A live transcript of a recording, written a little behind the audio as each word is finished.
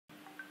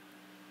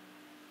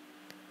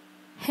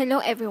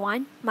Hello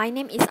everyone, my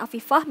name is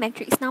Afifah,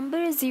 matrix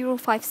number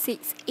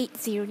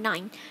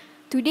 056809.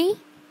 Today,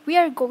 we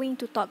are going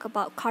to talk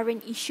about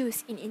current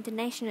issues in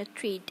international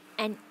trade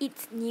and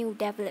its new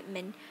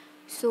development.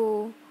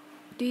 So,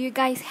 do you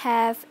guys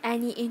have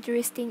any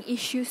interesting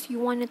issues you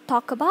want to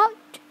talk about?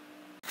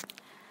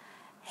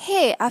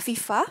 Hey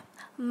Afifah,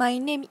 my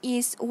name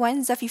is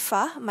Wan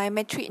Zafifah. My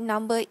metric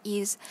number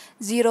is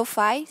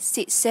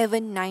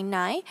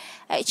 056799.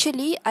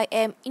 Actually, I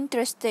am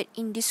interested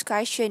in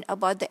discussion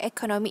about the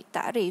economic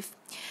tarif.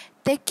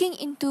 Taking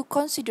into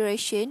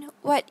consideration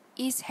what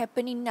is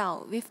happening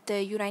now with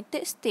the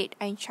United States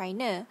and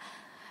China,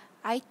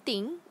 I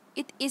think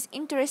it is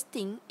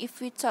interesting if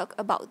we talk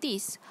about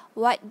this.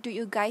 What do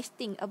you guys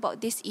think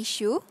about this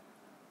issue?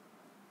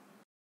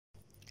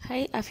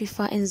 Hi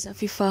Afifah and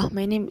Zafifah,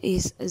 my name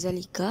is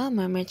Zalikha.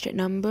 My metric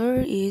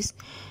number is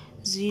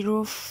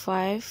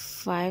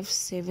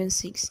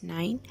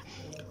 055769.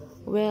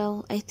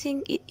 Well, I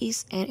think it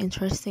is an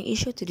interesting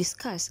issue to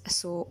discuss.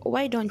 So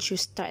why don't you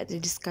start the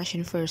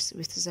discussion first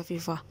with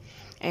Zafifah,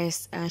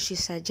 as she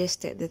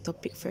suggested the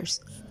topic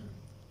first.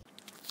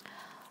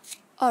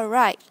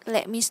 Alright,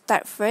 let me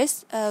start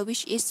first,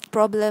 which is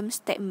problem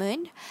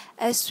statement.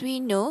 As we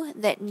know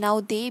that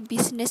nowadays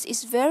business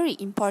is very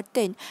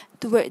important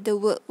toward the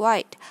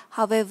worldwide.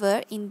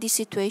 However, in this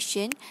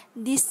situation,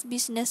 this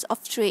business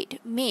of trade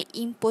may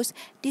impose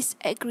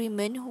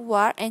disagreement,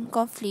 war and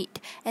conflict,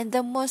 and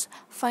the most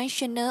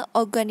functional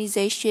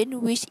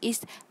organization, which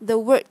is the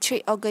World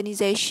Trade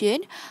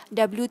Organization,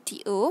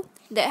 WTO,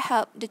 that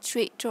help the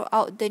trade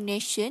throughout the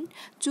nation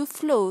to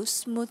flow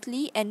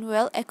smoothly and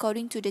well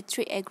according to the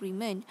trade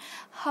agreement.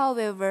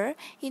 However,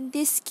 in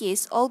this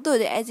case, although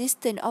the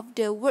existence of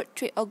the World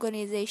Trade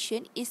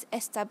Organization is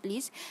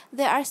established,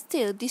 there are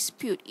still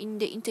disputes in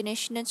the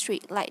international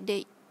trade like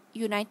the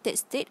United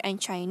States and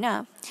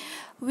China,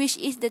 which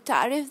is the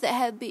tariff that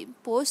have been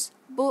imposed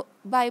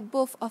by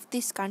both of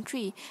these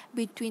countries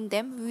between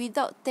them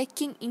without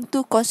taking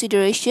into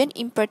consideration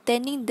in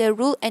pertaining the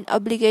rule and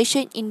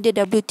obligation in the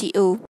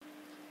WTO.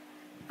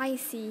 I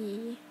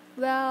see.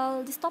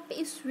 Well, this topic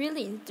is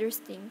really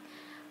interesting.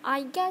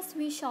 I guess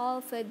we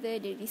shall further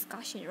the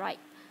discussion, right?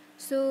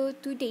 So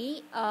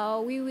today,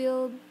 we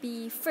will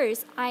be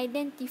first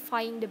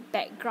identifying the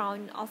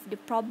background of the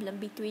problem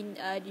between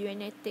the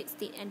United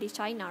States and the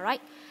China, right?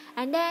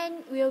 And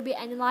then we'll be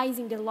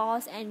analyzing the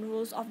laws and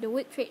rules of the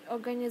World Trade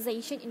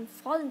Organization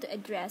involved to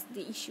address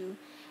the issue.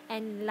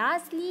 And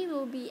lastly,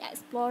 we'll be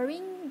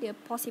exploring the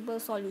possible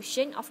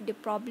solution of the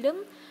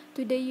problem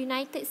to the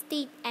United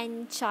States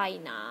and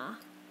China,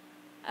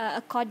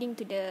 according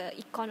to the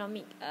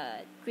economic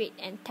trade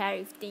and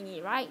tariff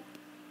thingy, right?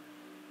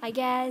 I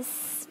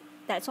guess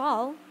that's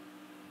all.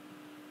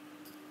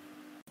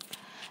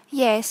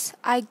 Yes,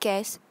 I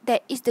guess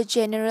that is the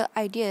general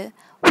idea.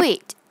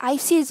 Wait, I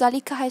see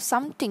Zalikha has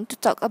something to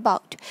talk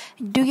about.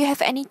 Do you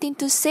have anything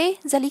to say,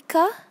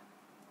 Zalikha?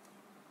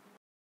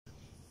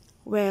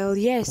 Well,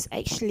 yes,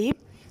 actually,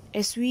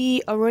 as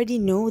we already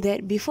know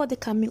that before the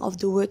coming of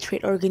the World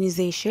Trade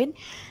Organization,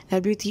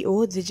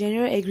 WTO, the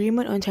General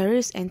Agreement on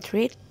Tariffs and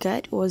Trade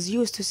 (GATT) was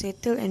used to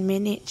settle and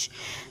manage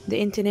the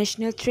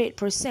international trade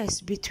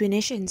process between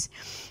nations.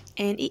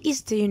 And it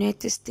is the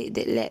United States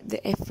that led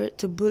the effort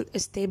to build a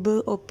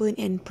stable, open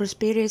and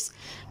prosperous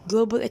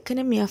global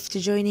economy after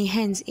joining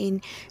hands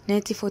in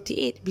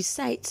 1948.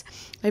 Besides,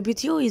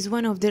 WTO is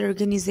one of the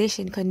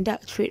organizations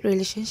conduct trade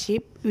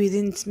relationship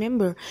within its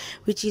member,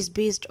 which is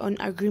based on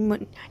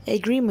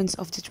agreements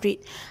of the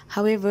trade.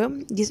 However,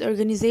 these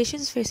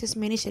organizations faces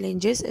many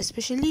challenges,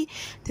 especially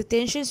the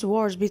tensions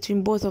wars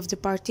between both of the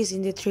parties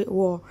in the trade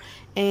war.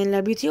 And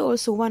WTO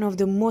also one of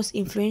the most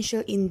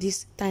influential in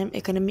this time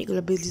economic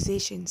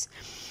globalizations.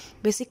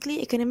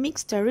 Basically,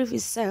 economics tariff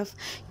itself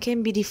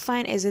can be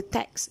defined as a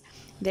tax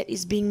that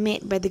is being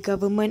made by the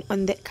government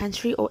on that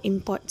country or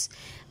imports.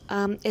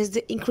 As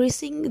the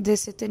increasing the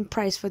certain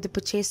price for the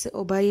purchaser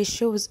or buyer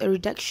shows a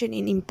reduction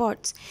in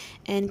imports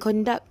and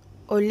conduct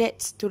or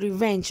leads to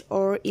revenge,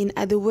 or in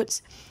other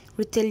words,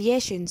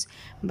 retaliations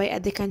by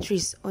other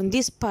countries. On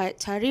this part,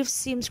 tariffs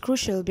seems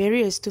crucial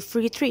barriers to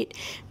free trade,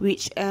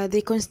 which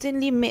they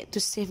constantly made to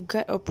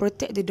safeguard or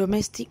protect the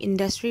domestic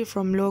industry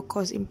from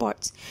low-cost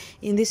imports.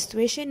 In this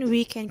situation,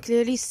 we can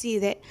clearly see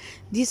that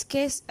this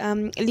case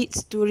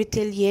leads to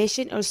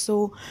retaliation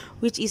also,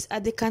 which is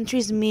other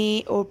countries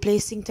may or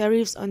placing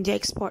tariffs on their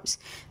exports.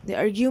 The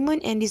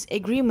argument and this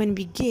agreement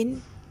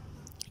begin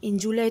in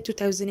July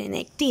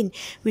 2018,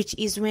 which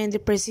is when the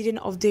President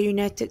of the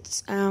United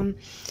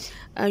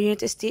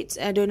States,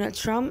 Donald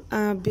Trump,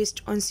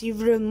 based on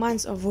several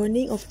months of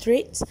warning of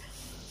trades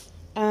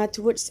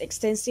towards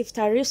extensive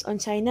tariffs on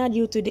China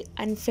due to the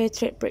unfair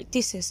trade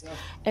practices.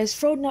 As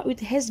fraud now it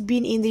has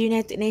been in the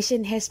United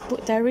Nations has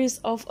put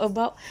tariffs of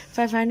about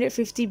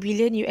 550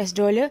 billion US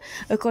dollar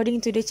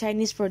according to the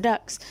Chinese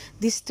products.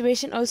 This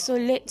situation also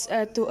leads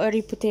to a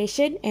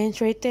reputation and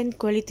threaten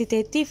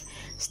qualitative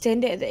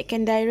standard that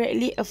can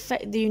directly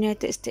affect the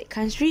United States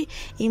country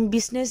in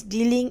business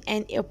dealing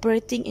and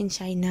operating in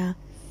China.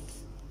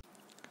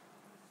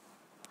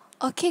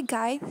 Okay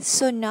guys,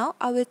 so now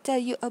I will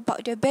tell you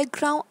about the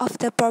background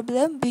of the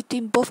problem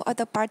between both of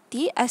the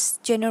party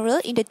as general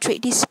in the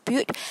trade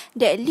dispute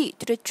that lead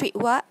to the trade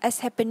war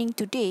as happening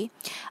today.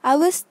 I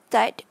will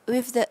start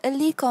with the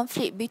early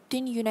conflict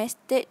between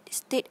United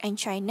States and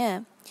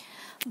China.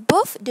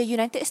 Both the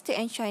United States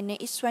and China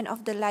is one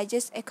of the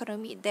largest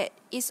economy that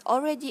is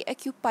already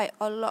occupied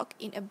or locked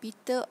in a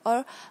bitter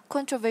or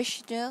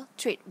controversial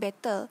trade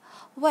battle.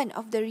 One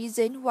of the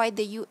reasons why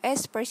the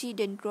US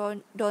President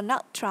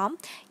Donald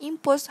Trump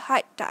imposed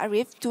hard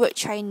tariffs toward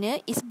China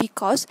is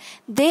because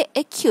they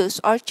accuse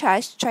or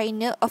charge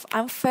China of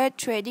unfair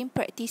trading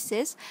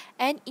practices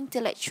and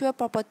intellectual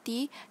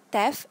property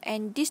theft,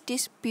 and this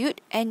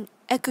dispute and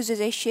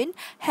accusation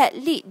had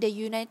led the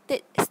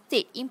United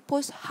States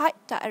impose hard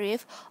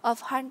tariff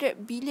of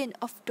 $100 billion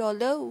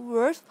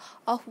worth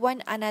of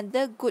one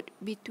another good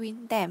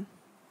between them.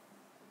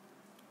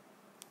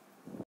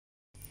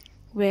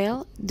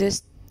 Well, the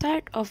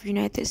start of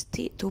United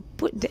States to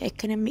put the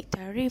economic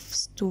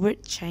tariffs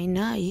toward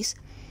China is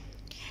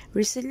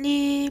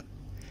recently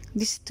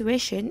this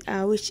situation,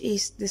 which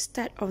is the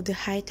start of the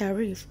high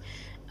tariff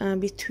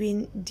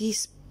between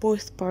these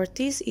both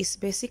parties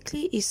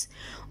is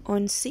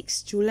on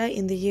 6 July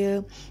in the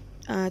year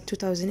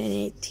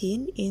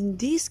 2018. In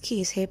this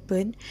case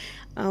happened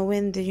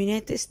when the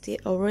United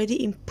States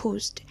already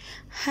imposed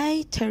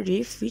high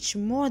tariff which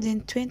more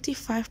than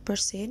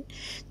 25%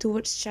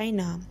 towards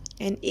China,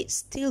 and it's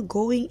still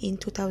going in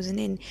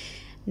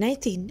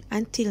 2019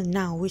 until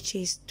now, which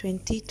is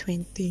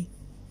 2020.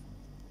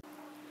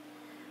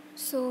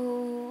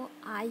 So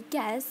I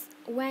guess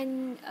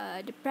when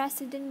the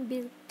President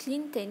Bill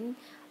Clinton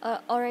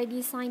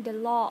already signed the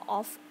law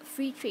of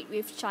free trade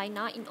with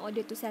China in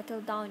order to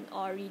settle down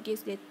or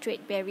reduce the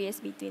trade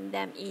barriers between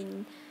them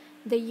in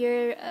the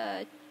year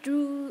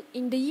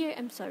in the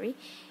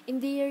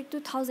year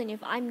 2000,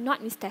 if I'm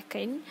not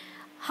mistaken.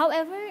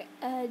 However,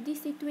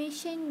 this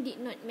situation did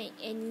not make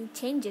any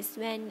changes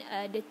when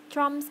the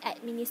Trump's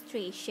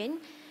administration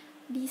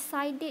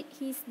decided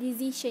his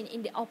decision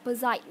in the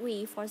opposite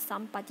way for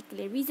some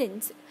particular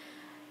reasons,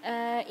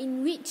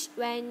 in which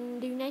when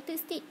the United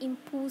States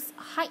imposed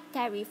high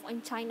tariff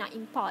on China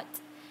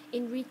imports,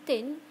 in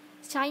return,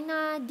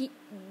 China did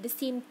the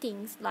same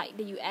things like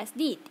the US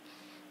did.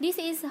 This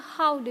is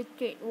how the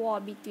trade war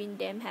between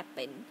them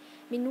happened.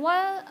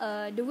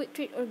 Meanwhile, the World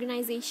Trade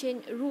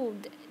Organization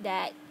ruled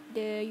that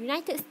the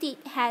United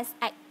States has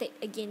acted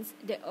against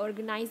the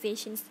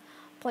organization's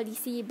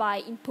policy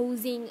by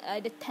imposing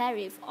the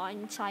tariff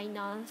on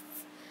China's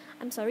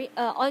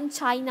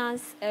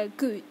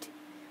good,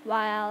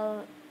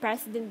 while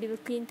President Bill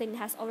Clinton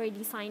has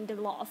already signed the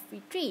law of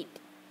free trade.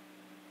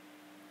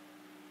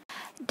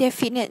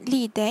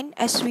 Definitely then,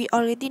 as we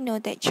already know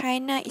that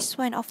China is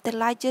one of the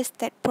largest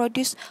that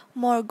produce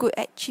more good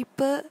at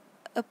cheaper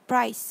a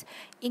price.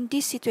 In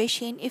this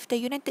situation, if the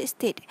United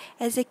States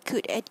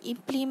execute and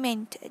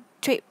implement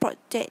trade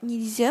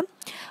protectionism,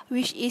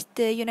 which is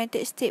the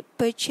United States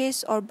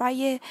purchase or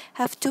buyer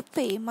have to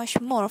pay much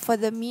more for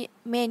the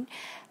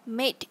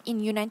made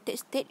in United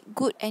States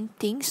good and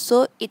things,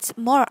 so it's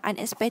more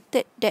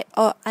unexpected that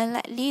or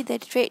unlikely the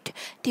trade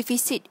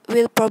deficit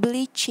will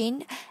probably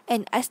change,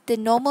 and as the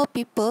normal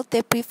people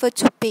they prefer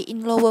to pay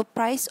in lower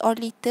price or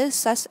little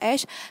such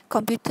as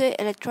computer,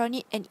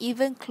 electronic and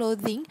even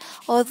clothing,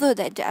 although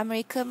that the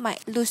American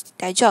might lose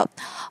their job.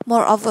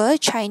 Moreover,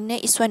 China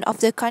is one of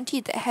the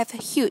countries that have a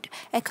huge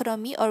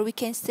economy, or we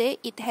can say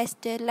it has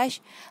the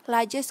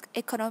largest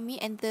economy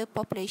and the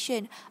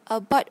population,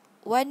 about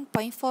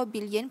 1.4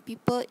 billion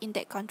people in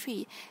that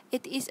country.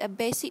 It is a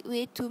basic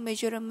way to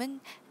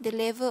measurement the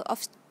level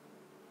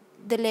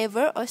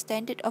or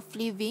standard of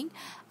living,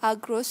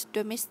 gross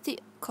domestic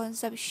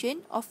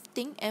consumption of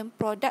things and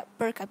product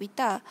per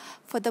capita.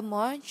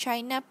 Furthermore,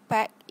 China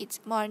back its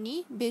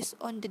money based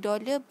on the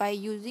dollar by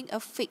using a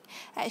fixed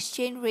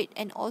exchange rate,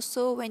 and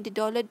also when the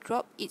dollar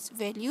drop its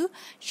value,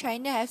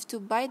 China has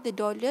to buy the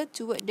dollar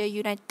toward the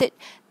United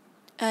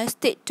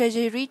States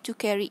Treasury to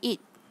carry it.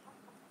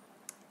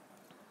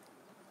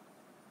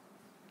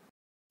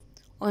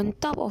 On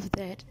top of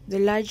that, the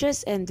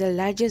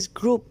largest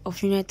group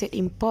of United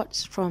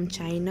imports from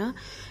China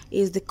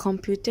is the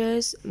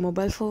computers,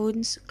 mobile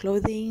phones,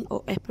 clothing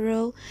or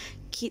apparel,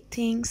 kit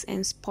things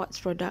and sports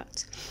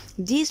products.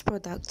 These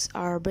products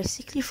are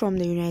basically from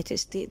the United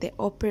States that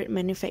operate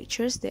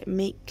manufacturers that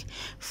make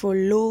for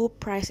low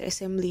price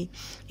assembly.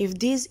 If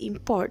these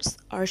imports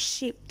are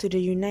shipped to the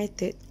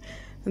United,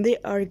 they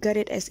are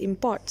regarded as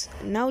imports.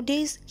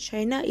 Nowadays,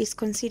 China is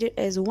considered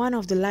as one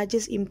of the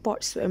largest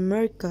imports to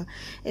America,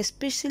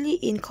 especially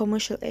in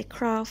commercial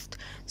aircraft,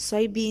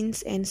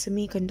 soybeans, and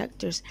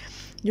semiconductors.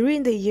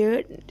 During the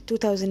year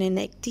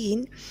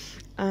 2019,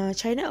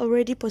 China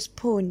already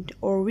postponed,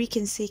 or we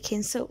can say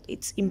cancelled,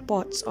 its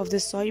imports of the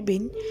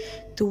soybean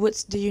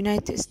towards the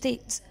United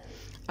States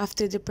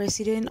after the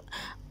president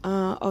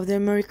of the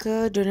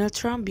America, Donald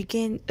Trump,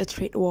 began a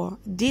trade war.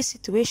 This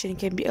situation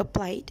can be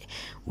applied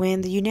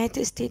when the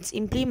United States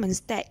implements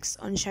tax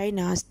on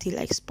China's steel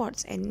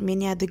exports and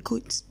many other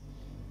goods.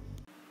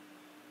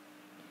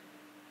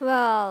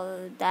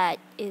 Well,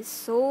 that is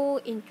so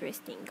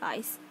interesting,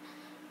 guys.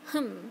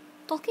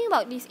 Talking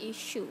about this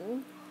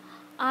issue,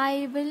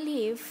 I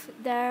believe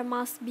there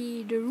must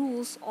be the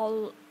rules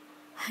all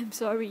I'm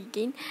sorry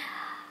again.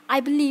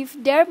 I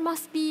believe there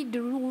must be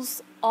the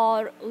rules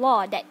or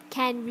law that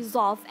can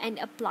resolve and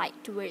apply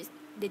towards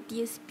the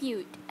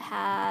dispute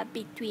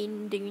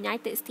between the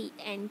United States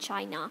and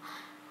China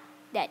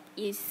that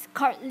is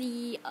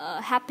currently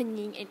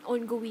happening and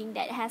ongoing,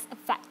 that has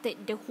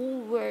affected the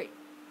whole world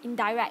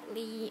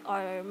indirectly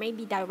or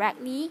maybe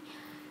directly.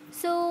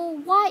 So,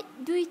 what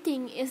do you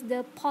think is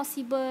the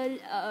possible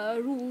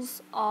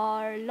rules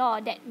or law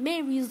that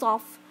may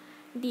resolve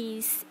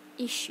this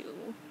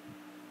issue?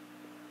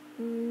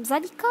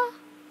 Zalikha,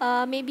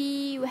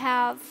 maybe you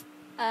have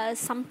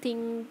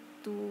something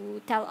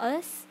to tell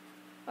us,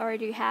 or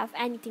do you have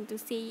anything to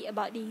say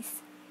about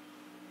this?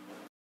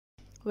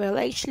 Well,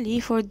 actually,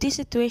 for this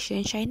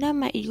situation, China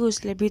might use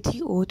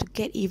WTO to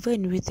get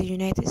even with the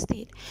United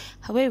States.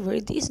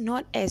 However, this is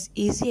not as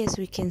easy as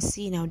we can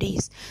see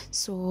nowadays.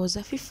 So,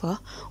 Zafifah,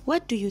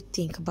 what do you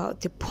think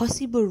about the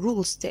possible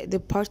rules that the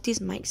parties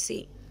might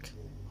seek?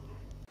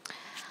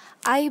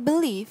 I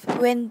believe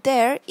when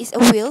there is a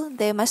will,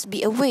 there must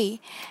be a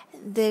way.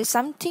 There's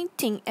something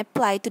thing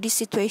apply to this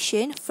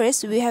situation.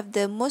 First, we have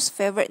the most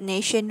favored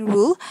nation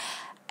rule.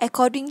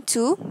 According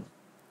to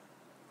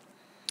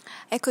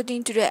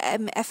according to the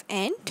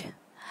MFN,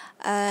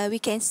 we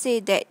can say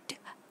that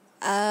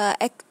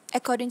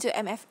according to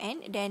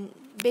MFN, then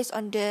based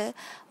on the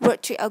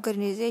World Trade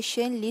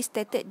Organization list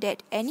stated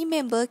that any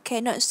member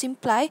cannot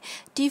simply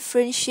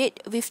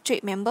differentiate with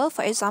trade member.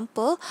 For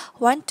example,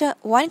 one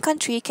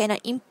country cannot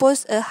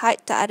impose a high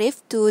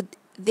tariff to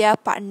their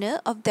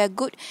partner of their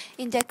good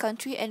in their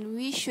country, and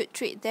we should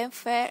treat them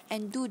fair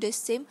and do the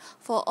same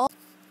for all.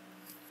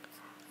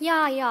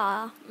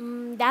 Yeah,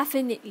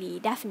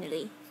 definitely.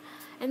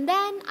 And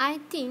then I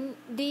think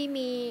they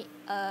may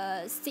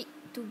seek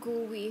to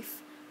go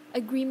with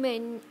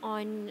agreement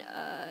on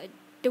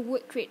the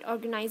World Trade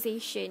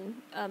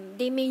Organization.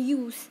 They may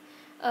use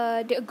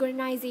the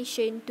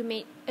organization to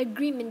make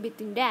agreement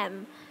between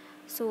them.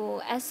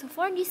 So as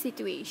for this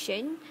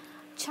situation,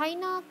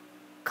 China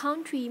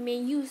country may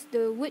use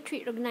the World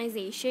Trade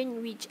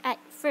Organization, which at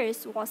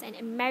first was an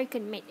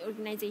American-made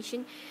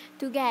organization,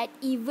 to get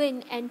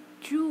even and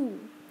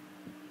true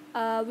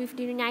with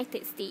the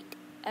United States.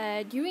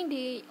 During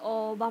the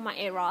Obama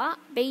era,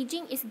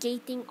 Beijing is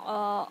getting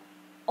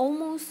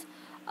almost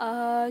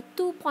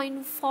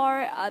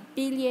 2.4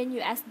 billion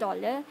US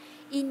dollar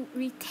in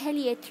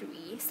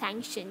retaliatory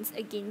sanctions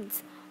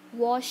against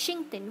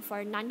Washington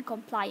for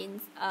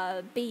non-compliance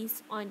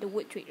based on the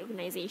World Trade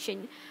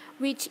Organization,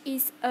 which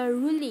is a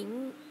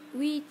ruling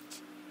a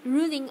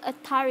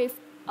tariff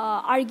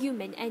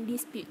argument and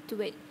dispute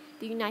toward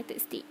the United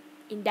States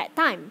in that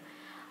time.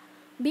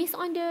 Based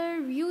on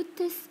the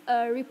Reuters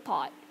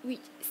report,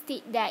 which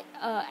state that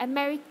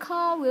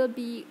America will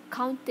be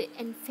counted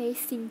and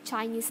facing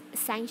Chinese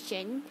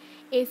sanction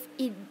if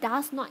it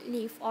does not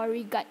live or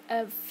regard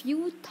a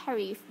few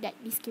tariffs that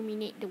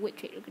discriminate the World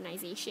Trade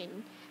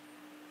Organization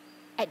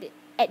at the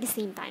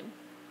same time.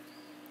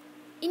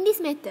 In this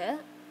matter,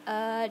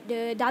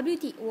 the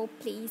WTO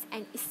plays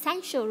an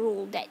essential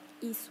role that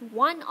is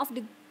one of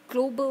the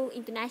global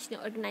international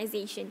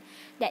organization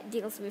that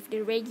deals with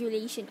the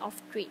regulation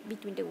of trade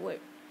between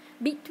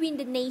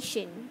the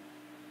nation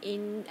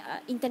in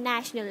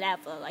international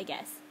level, I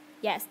guess.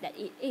 Yes, that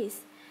it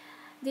is.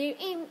 Their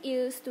aim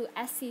is to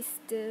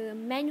assist the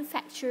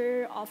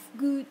manufacturer of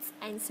goods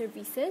and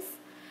services,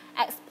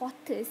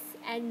 exporters,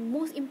 and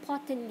most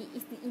importantly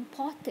is the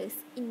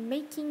importers in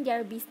making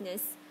their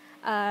business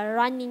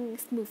running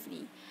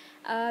smoothly.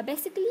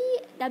 Basically,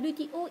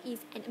 WTO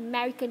is an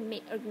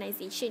American-made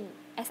organization,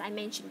 as I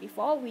mentioned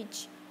before,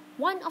 which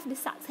one of the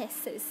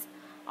successes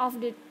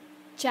of the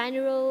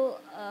general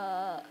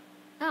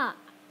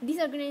this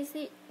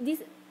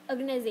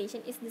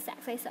organization is the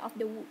successor of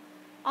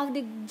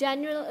the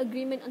General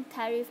Agreement on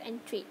Tariff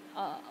and Trade,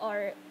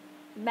 or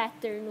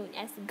better known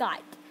as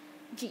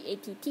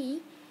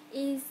GATT,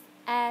 is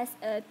as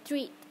a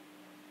trade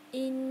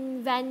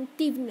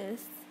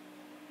inventiveness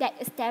that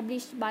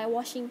established by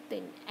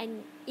Washington,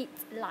 and it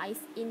lies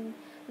in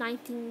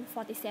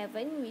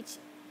 1947, which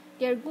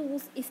their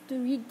goals is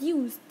to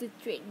reduce the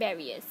trade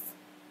barriers.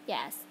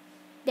 Yes,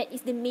 that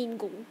is the main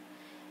goal.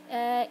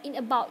 In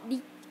about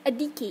a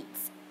decade,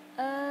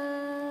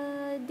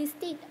 the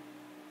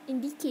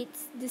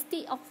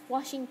state of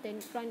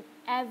Washington run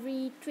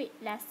every trade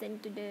lesson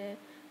to the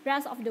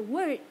rest of the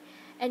world,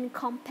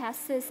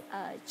 encompasses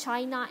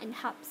China and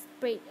helps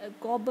spread a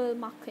global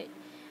market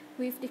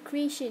with the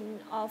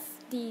creation of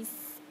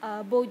this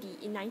body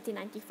in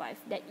 1995,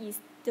 that is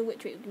the World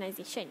Trade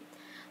Organization.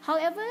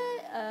 However,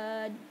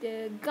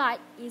 the GATT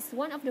is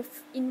one of the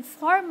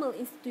informal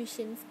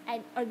institutions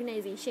and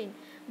organization,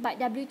 but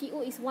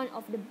WTO is one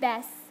of the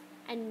best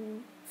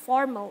and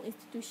formal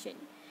institution,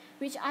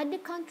 which other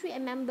country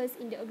and members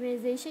in the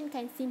organization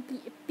can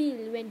simply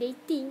appeal when they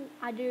think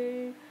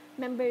other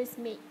members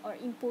make or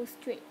impose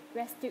trade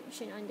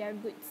restriction on their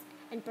goods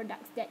and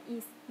products that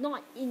is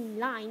not in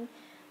line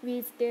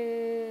with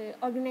the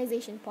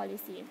organization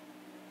policy.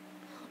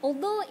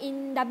 Although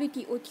in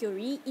WTO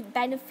theory, it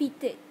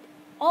benefited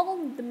all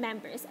the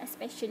members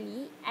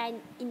especially,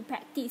 and in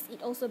practice,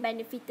 it also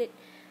benefited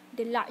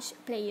the large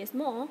players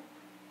more,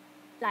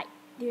 like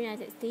the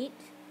United States.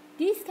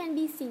 This can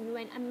be seen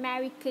when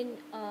American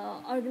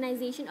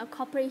organization or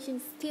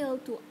corporations fail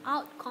to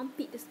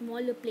outcompete the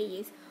smaller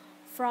players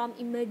from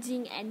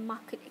emerging and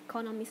market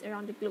economies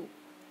around the globe.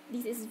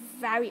 This is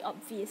very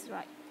obvious,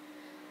 right?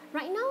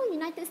 Right now,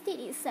 United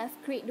States itself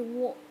create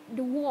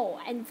the war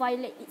and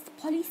violate its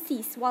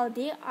policies while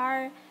they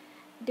are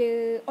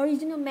the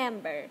original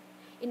member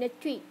in a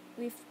trade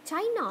with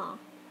China.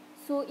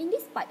 So in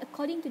this part,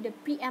 according to the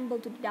preamble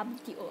to the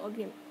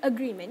WTO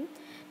agreement,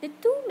 the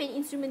two main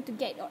instruments to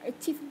get or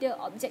achieve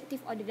the objective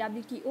of the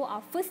WTO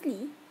are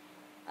firstly,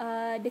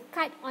 the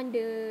cut on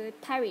the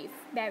tariff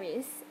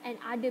barriers and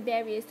other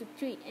barriers to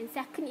trade, and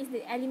second is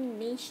the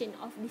elimination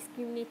of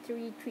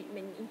discriminatory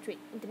treatment in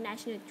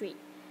international trade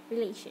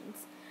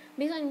relations.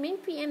 Based on the main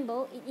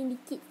preamble, it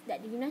indicates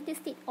that the United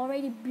States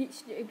already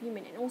breached the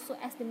agreement, and also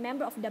as the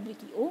member of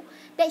WTO,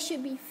 that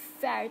should be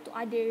fair to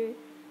other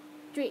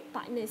trade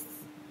partners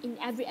in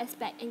every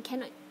aspect and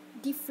cannot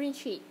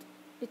differentiate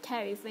the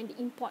tariff when they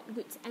import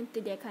goods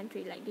enter their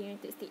country like the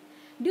United States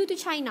due to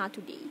China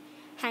today.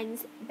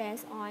 Hence,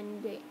 based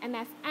on the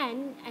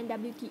MFN and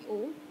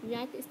WTO, the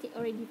United States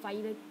already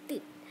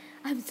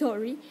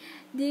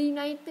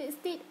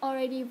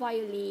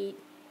violated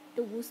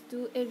those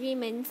two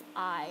agreements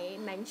I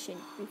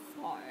mentioned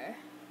before.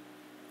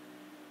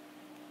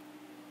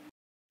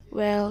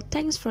 Well,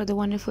 thanks for the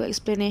wonderful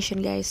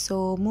explanation, guys.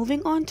 So,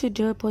 moving on to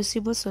the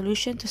possible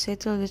solution to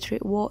settle the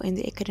trade war and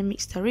the economic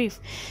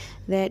tariff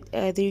that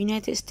the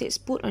United States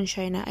put on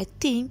China, I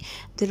think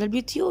the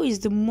WTO is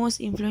the most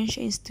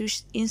influential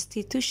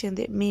institution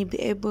that may be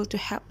able to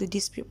help the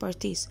dispute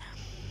parties.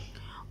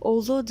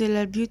 Although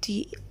the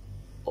WTO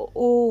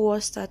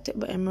was started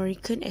by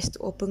Americans as to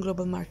open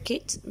global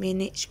markets,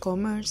 manage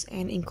commerce,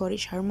 and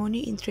encourage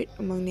harmony in trade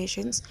among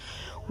nations,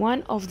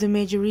 one of the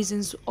major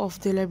reasons of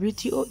the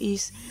WTO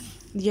is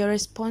their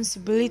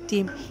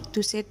responsibility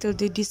to settle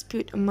the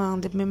dispute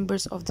among the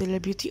members of the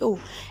WTO.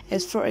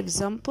 As for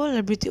example,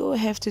 WTO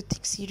have to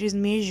take serious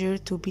measures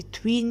to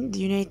between the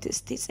United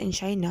States and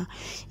China,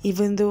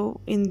 even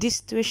though in this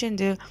situation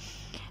the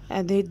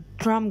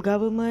Trump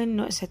government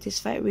not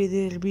satisfied with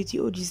the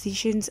WTO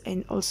decisions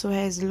and also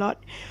has a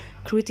lot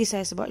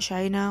criticized about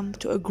China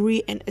to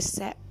agree and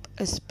accept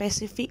a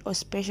specific or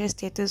special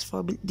status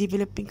for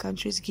developing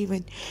countries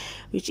given,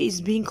 which is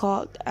being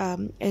called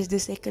as the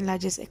second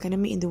largest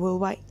economy in the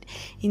worldwide.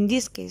 In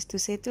this case, to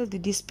settle the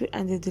dispute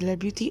under the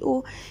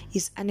WTO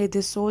is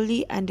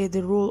solely under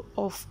the role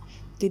of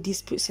the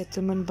dispute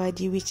settlement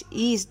body, which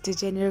is the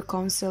General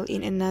Council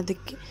in another.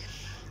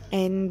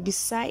 And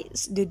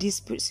besides, the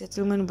dispute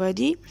settlement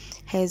body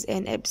has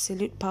an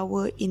absolute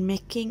power in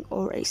making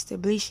or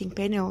establishing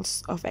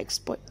panels of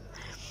experts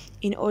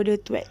in order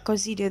to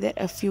consider that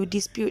a few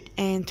dispute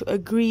and to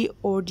agree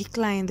or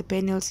decline the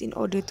panels in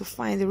order to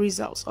find the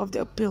results of the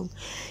appeal.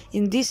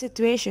 In this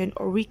situation,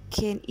 or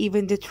weekend,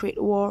 even the trade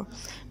war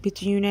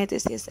between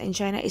United States and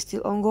China is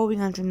still ongoing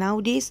until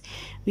nowadays.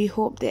 We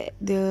hope that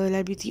the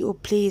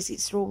WTO plays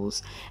its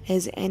roles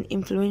as an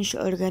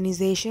influential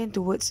organization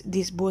towards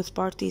these both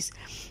parties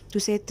to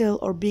settle,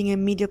 or being a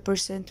media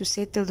person to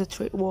settle the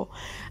trade war.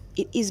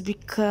 It is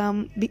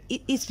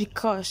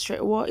because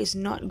trade war is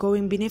not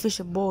going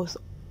beneficial both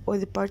or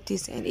the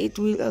parties, and it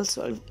will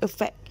also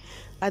affect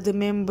other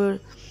members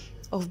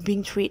of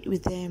being trade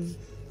with them.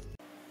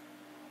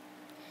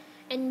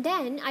 And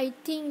then I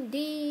think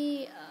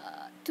they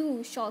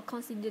too shall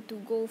consider to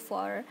go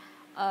for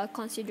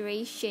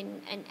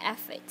consideration and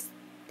efforts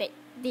that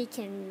they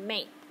can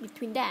make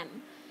between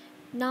them.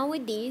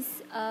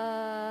 Nowadays,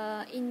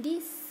 in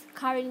this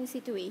current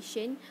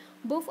situation,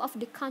 both of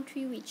the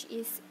country, which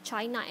is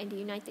China and the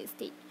United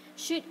States,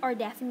 should or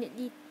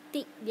definitely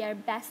take their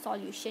best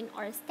solution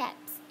or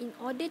steps in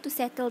order to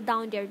settle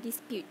down their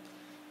dispute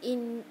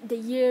in the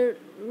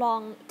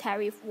year-long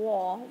tariff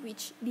war,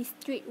 which this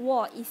trade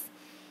war is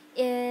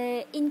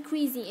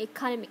increasing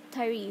economic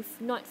tariff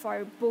not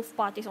for both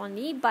parties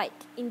only, but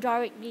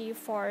indirectly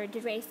for the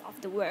rest of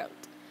the world.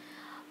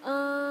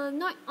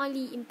 Not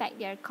only impact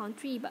their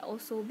country but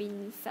also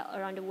being felt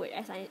around the world,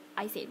 as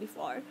I said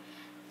before.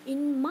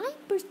 In my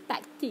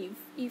perspective,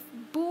 if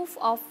both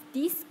of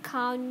these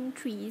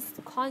countries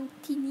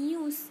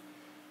continues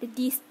the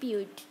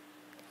dispute,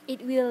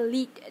 it will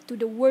lead to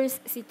the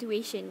worst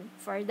situation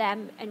for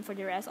them and for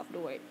the rest of the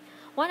world.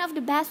 One of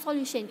the best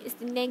solutions is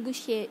the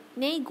negotiation,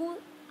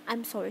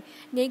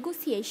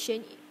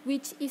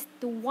 which is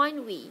the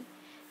one way.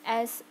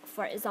 As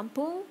for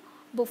example,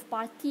 both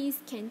parties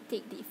can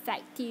take the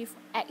effective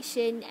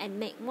action and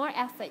make more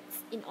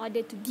efforts in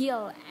order to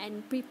deal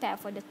and prepare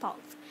for the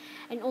talks,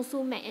 and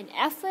also make an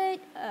effort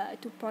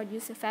to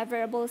produce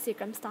favorable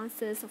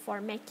circumstances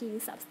for making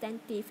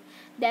substantive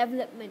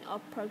development or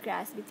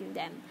progress between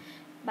them.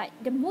 But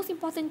the most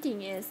important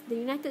thing is the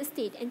United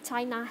States and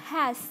China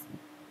has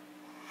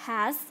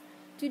has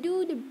to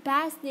do the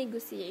best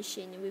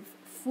negotiation with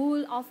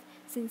full of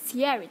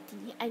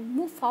sincerity and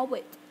move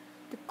forward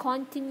to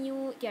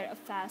continue their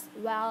affairs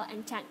well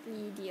and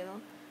gently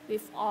deal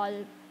with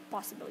all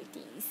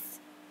possibilities.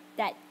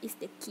 That is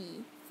the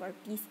key for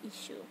this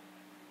issue.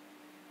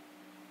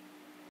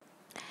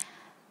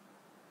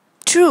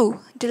 True,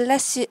 the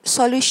last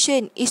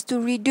solution is to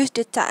reduce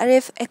the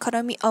tariff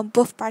economy on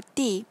both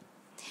parties.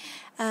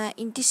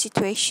 In this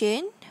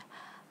situation,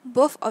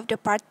 both of the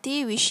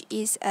party, which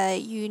is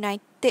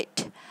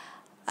United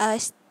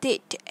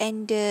States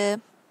and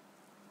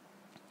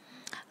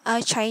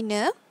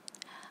China,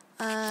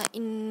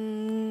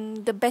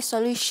 in the best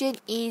solution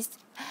is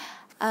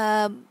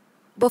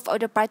both of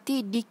the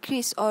party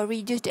decrease or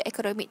reduce the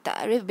economic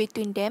tariff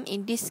between them.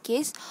 In this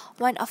case,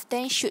 one of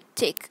them should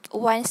take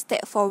one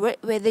step forward,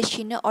 whether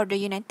China or the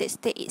United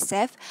States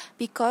itself,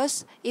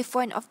 because if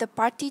one of the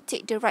party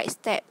take the right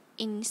step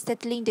in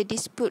settling the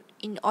dispute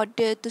in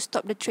order to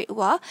stop the trade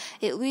war,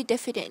 it will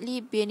definitely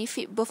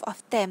benefit both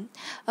of them.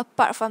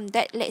 Apart from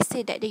that, let's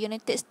say that the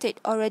United States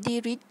already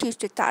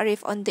reduced the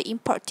tariff on the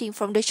importing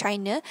from the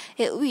China,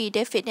 it will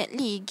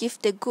definitely give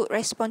the good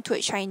response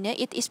toward China.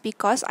 It is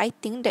because I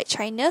think that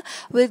China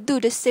will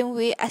do the same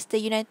way as the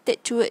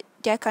United toward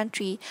their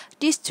country.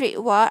 This trade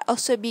war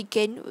also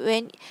began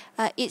when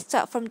it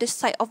started from the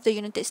side of the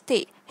United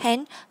States.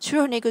 Hence,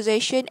 through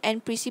negotiation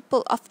and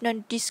principle of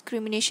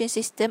non-discrimination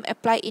system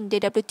applied in the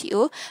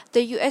WTO,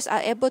 the US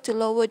are able to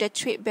lower the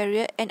trade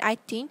barrier, and I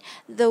think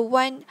the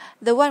one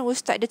who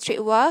start the trade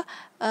war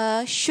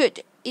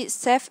should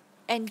itself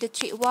and the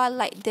trade war,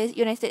 like the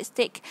United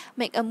States,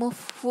 make a move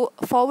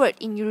forward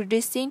in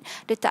reducing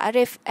the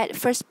tariff at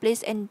first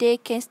place, and they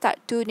can start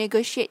to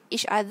negotiate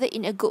each other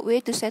in a good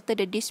way to settle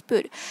the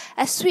dispute.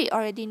 As we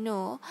already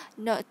noticed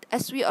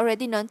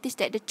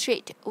that the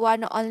trade war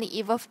not only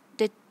involve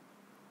that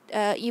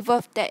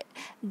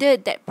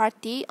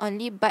party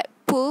only, but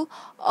pull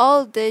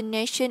all the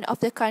nation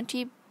of the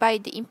country by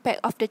the impact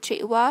of the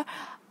trade war.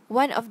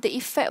 One of the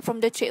effect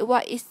from the trade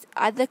war is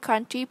other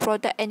country,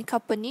 product and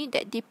company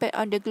that depend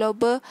on the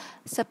global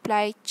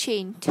supply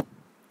chain.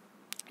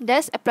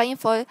 Thus, applying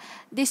for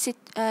this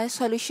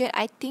solution,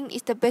 I think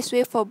is the best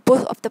way for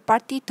both of the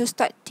party to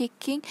start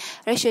taking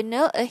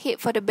rational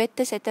ahead for the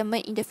better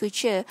settlement in the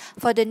future,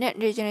 for the next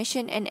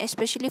generation, and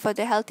especially for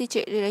the healthy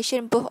trade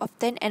relation both of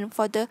them and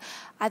for the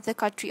other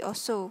country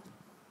also.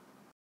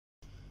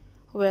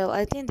 Well,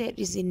 I think that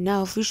is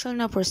enough. We shall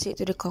now proceed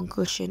to the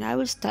conclusion. I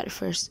will start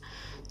first.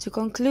 To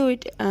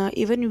conclude,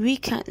 even we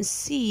can't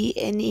see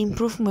any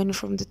improvement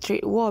from the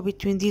trade war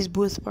between these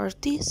both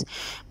parties,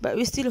 but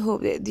we still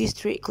hope that this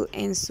trade could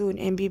end soon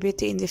and be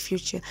better in the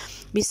future.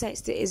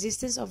 Besides, the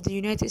existence of the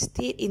United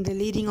States in the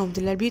leading of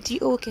the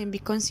WTO can be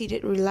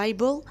considered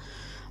reliable,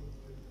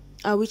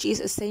 which is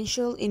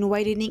essential in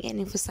widening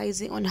and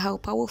emphasizing on how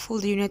powerful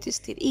the United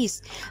States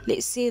is.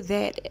 Let's say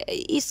that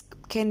it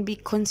can be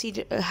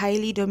considered a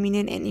highly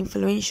dominant and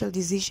influential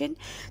decision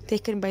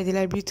taken by the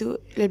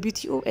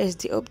WTO as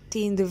they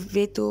obtain the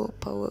veto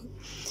power.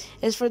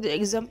 As for the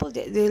example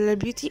that the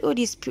WTO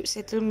dispute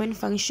settlement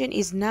function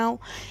is now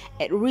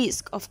at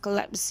risk of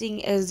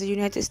collapsing as the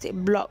United States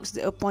blocks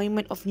the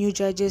appointment of new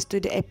judges to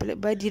the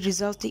appellate body,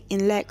 resulting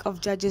in lack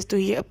of judges to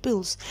hear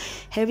appeals.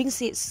 Having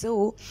said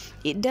so,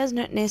 it does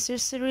not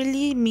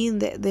necessarily mean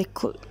that they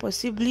could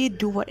possibly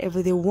do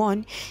whatever they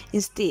want.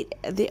 Instead,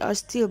 they are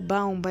still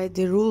bound by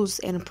the rules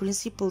and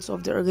principles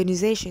of the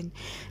organization.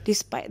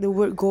 Despite the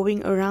word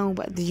going around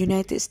about the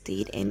United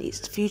States and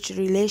its future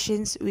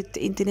relations with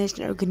the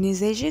international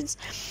organizations,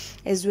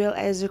 as well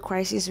as the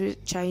crisis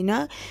with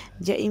China,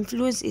 their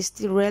influence is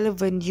still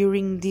relevant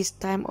during this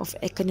time of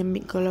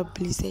economic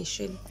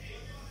globalization.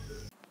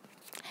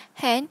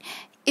 Hence,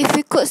 if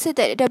we could say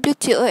that the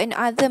WTO and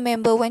other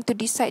members want to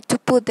decide to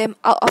pull them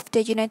out of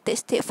the United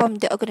States from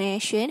the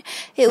organization,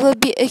 it will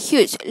be a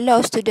huge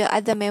loss to the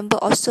other member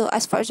also.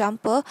 As for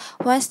example,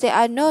 once they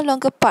are no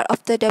longer part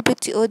of the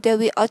WTO, they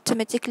will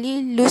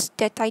automatically lose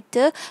their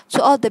title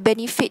to all the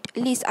benefit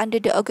list under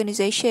the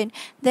organization.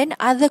 Then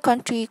other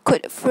country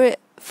could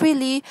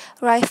freely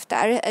raise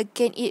tariff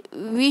again,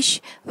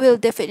 which will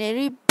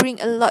definitely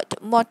bring a lot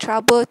more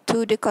trouble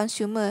to the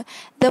consumer.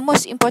 The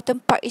most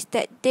important part is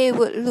that they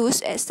will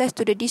lose access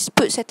to the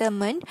dispute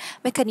settlement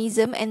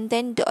mechanism, and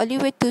then the only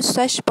way to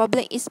such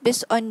problem is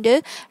based on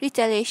the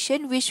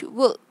retaliation, which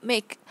will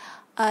make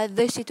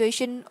the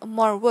situation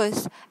more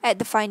worse. At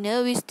the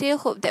final, we still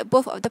hope that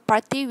both of the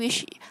parties,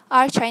 which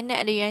are China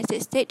and the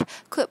United States,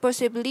 could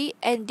possibly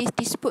end this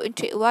dispute in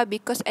trade war,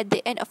 because at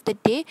the end of the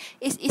day,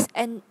 it is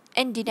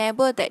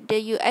undeniable that the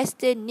US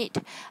still need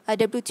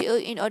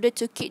WTO in order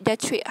to keep their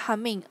trade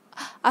humming.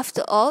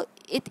 After all,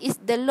 it is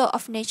the law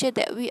of nature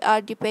that we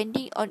are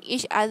depending on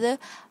each other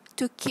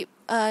to keep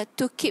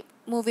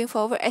moving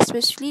forward.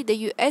 Especially the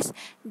US,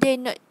 they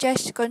not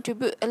just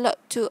contribute a lot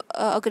to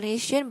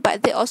organization,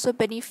 but they also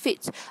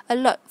benefit a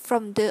lot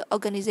from the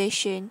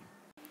organization.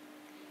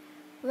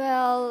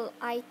 Well,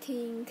 I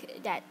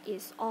think that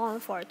is all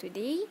for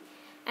today,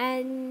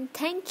 and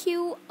thank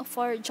you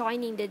for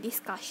joining the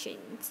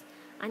discussions.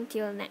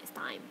 Until next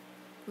time.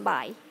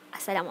 Bye.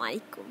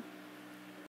 Assalamualaikum.